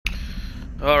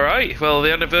Alright, well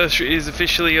the anniversary is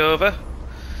officially over.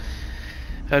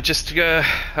 I've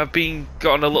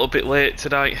gotten a little bit late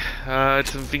tonight. I had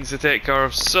some things to take care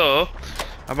of, so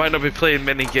I might not be playing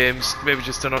many games, maybe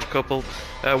just an odd couple.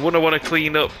 One I want to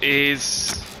clean up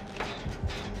is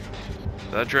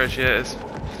that dredge, yeah, it is.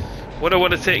 What I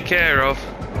want to take care of.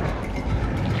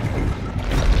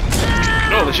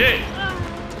 Holy shit!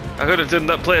 I could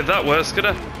have played that worse, could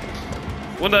I?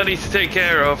 One that I need to take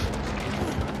care of.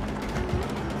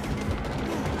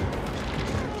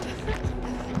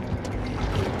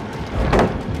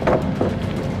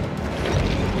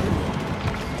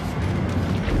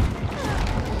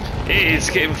 Is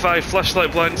getting 5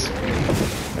 flashlight blinds.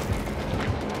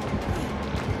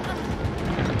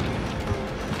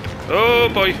 Oh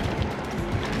boy.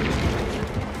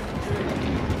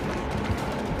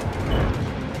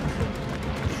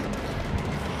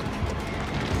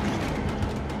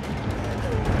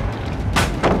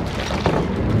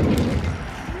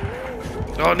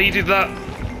 Oh, needed that.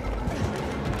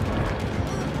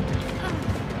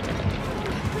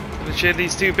 Gonna chain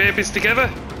these two babies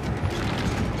together.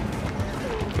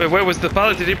 Wait, where was the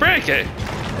pallet? Did he break it?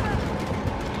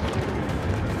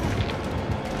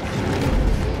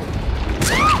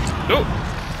 No.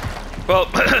 Well,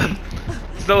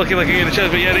 it's not looking like I get a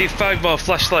chance, but yeah, I need 5 more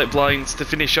flashlight blinds to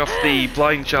finish off the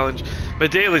blind challenge. My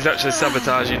daily's actually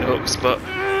sabotaging hooks, but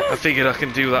I figured I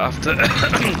can do that after.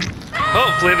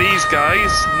 Hopefully these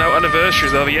guys, now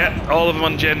anniversary's over, yeah, all of them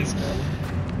on gens.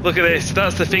 Look at this,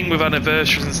 that's the thing with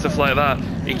anniversaries and stuff like that.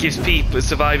 It gives people,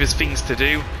 survivors, things to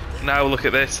do. Now look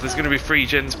at this, there's going to be 3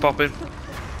 gens popping.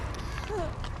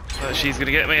 She's going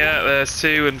to get me out, there's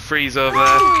 2 and 3's over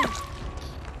there.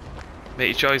 Make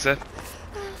your choice there.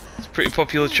 It's a pretty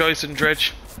popular choice in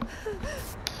Dredge.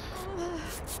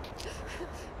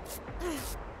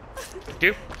 Thank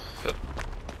you.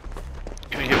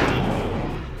 Gonna get one.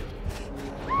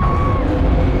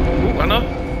 Ooh, I know.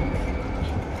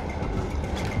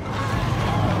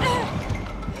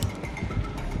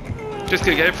 Just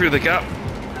gonna get it through the gap.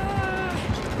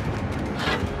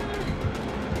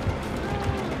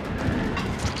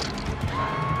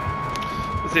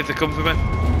 Let's see if they come for me.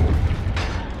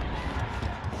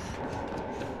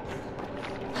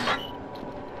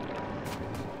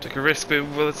 Took a risk, but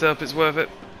let's hope it's worth it.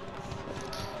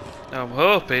 Now I'm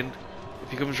hoping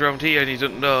if he comes around here and he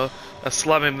doesn't know, I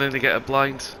slam him, then they get a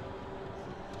blind.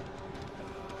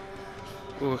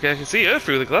 Ooh, okay, I can see her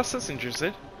through the glass, that's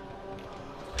interesting.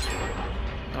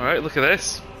 Alright, look at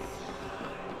this.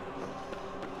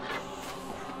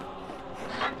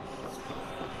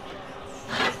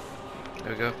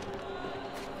 There we go.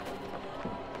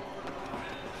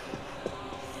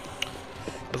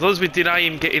 As long as we deny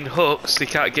him getting hooks, he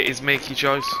can't get his makey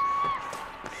choice.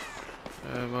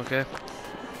 Okay.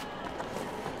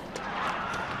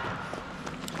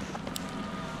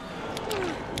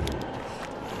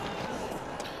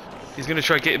 He's gonna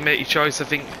try getting matey choice, I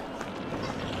think.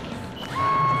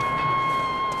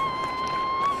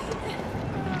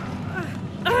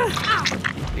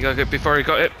 He got it before he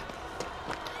got it.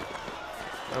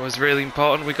 That was really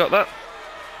important, we got that.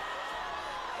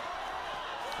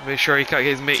 Make sure he can't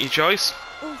get his matey choice.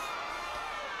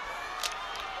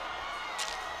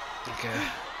 Okay,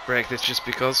 break this just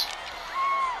because.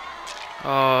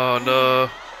 Oh no.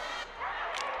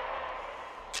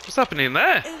 What's happening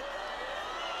there?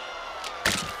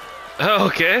 Oh,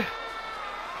 okay.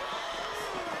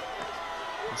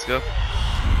 Let's go.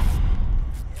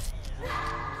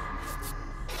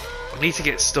 I need to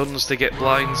get stuns to get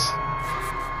blinds.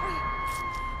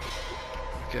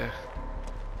 Okay.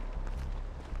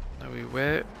 Now we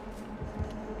wait.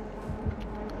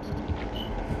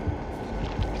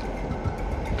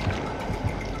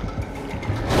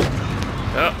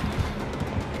 Oh.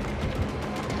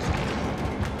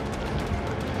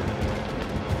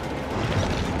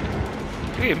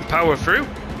 We can power through.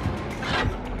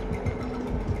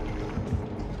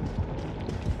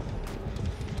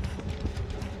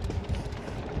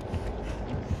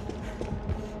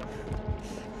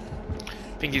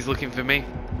 I think he's looking for me.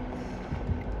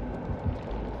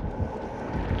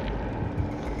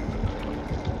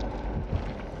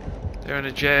 They're in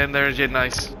a gen,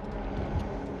 nice.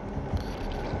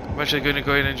 I'm actually going to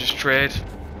go in and just trade.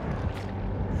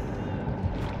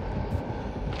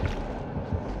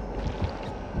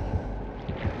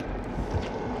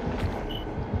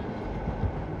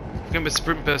 Give him a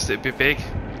sprint burst, it'd be big.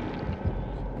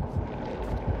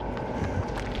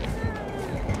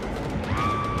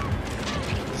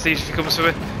 See if he comes for me.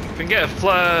 If we can get a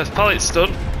pallet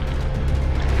stun.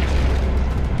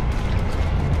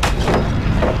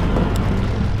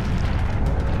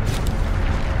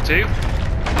 Two.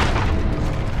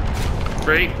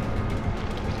 3.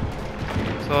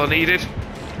 That's all I needed.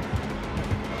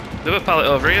 Another pallet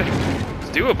over here. It's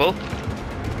doable.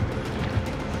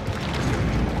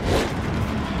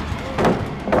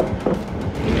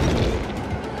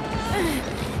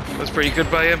 That's pretty good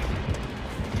by him.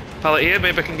 Pallet here,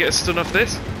 maybe I can get a stun off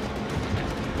this.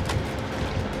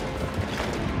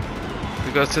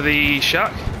 We go to the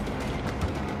shack.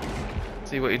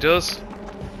 See what he does.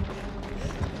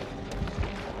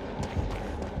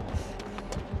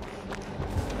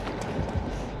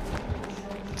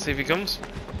 See if he comes.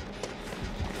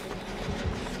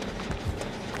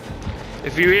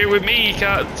 If you're here with me, you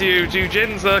can't do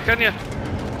gens though, can you?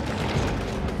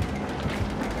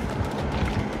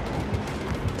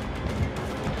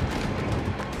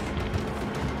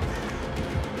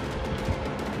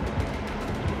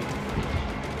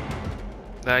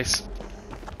 Nice.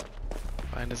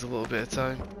 Find us a little bit of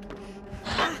time.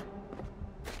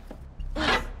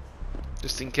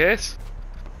 Just in case.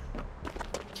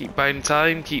 Keep buying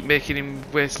time, keep making him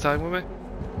waste time with me.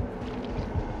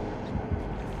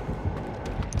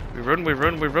 We run, we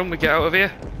run, we run, we get out of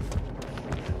here.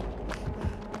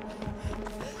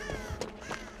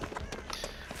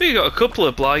 We got a couple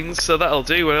of blinds, so that'll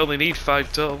do. I only need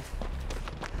 5 total.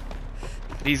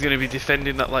 He's going to be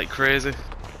defending that like crazy.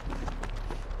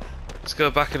 Let's go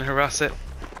back and harass it.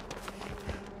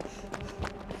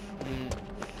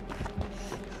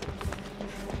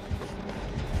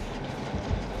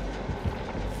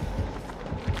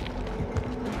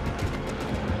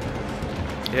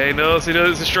 Yeah, he knows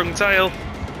it's a strong tile.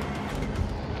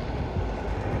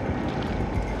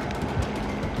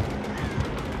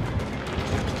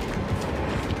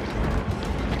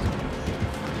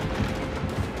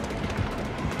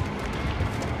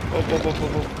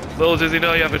 Oh. Little does he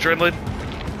know you have adrenaline.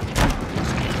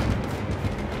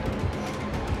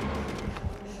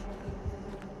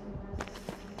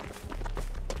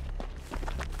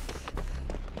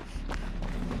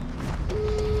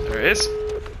 There it is.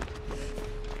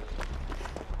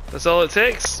 That's all it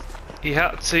takes. He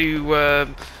had to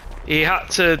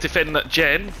defend that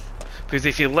gen, because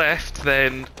if he left,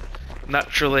 then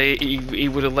naturally he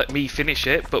would have let me finish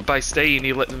it. But by staying,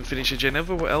 he let them finish a gen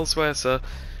elsewhere. So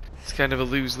it's kind of a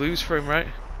lose-lose for him, right?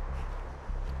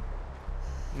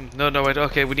 No,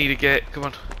 okay, we need a gate. Come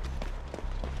on.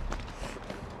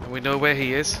 And we know where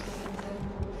he is.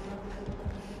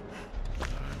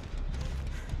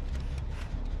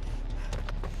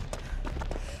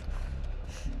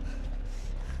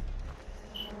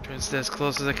 Trying to stay as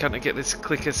close as I can to get this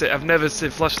clicker set. I've never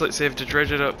seen flashlight saved to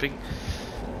Dredge, I don't think.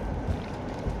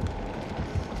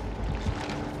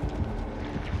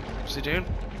 What's he doing?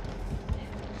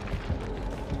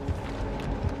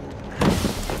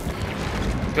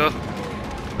 Go.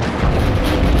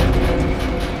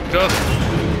 Go.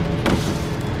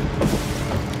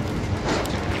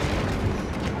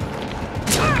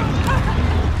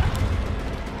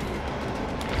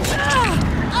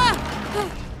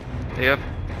 Yep.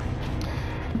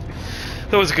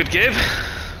 That was a good game.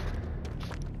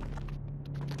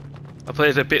 I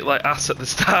played a bit like ass at the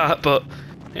start, but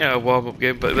yeah, a warm-up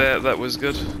game, but that was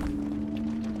good.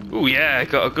 Ooh yeah, I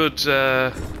got a good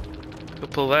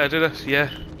couple there, did I? Yeah.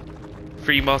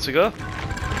 3 more to go.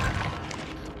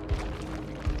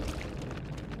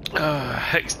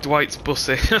 Hex Dwight's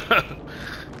bussy.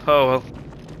 Oh well.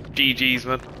 GG's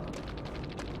man.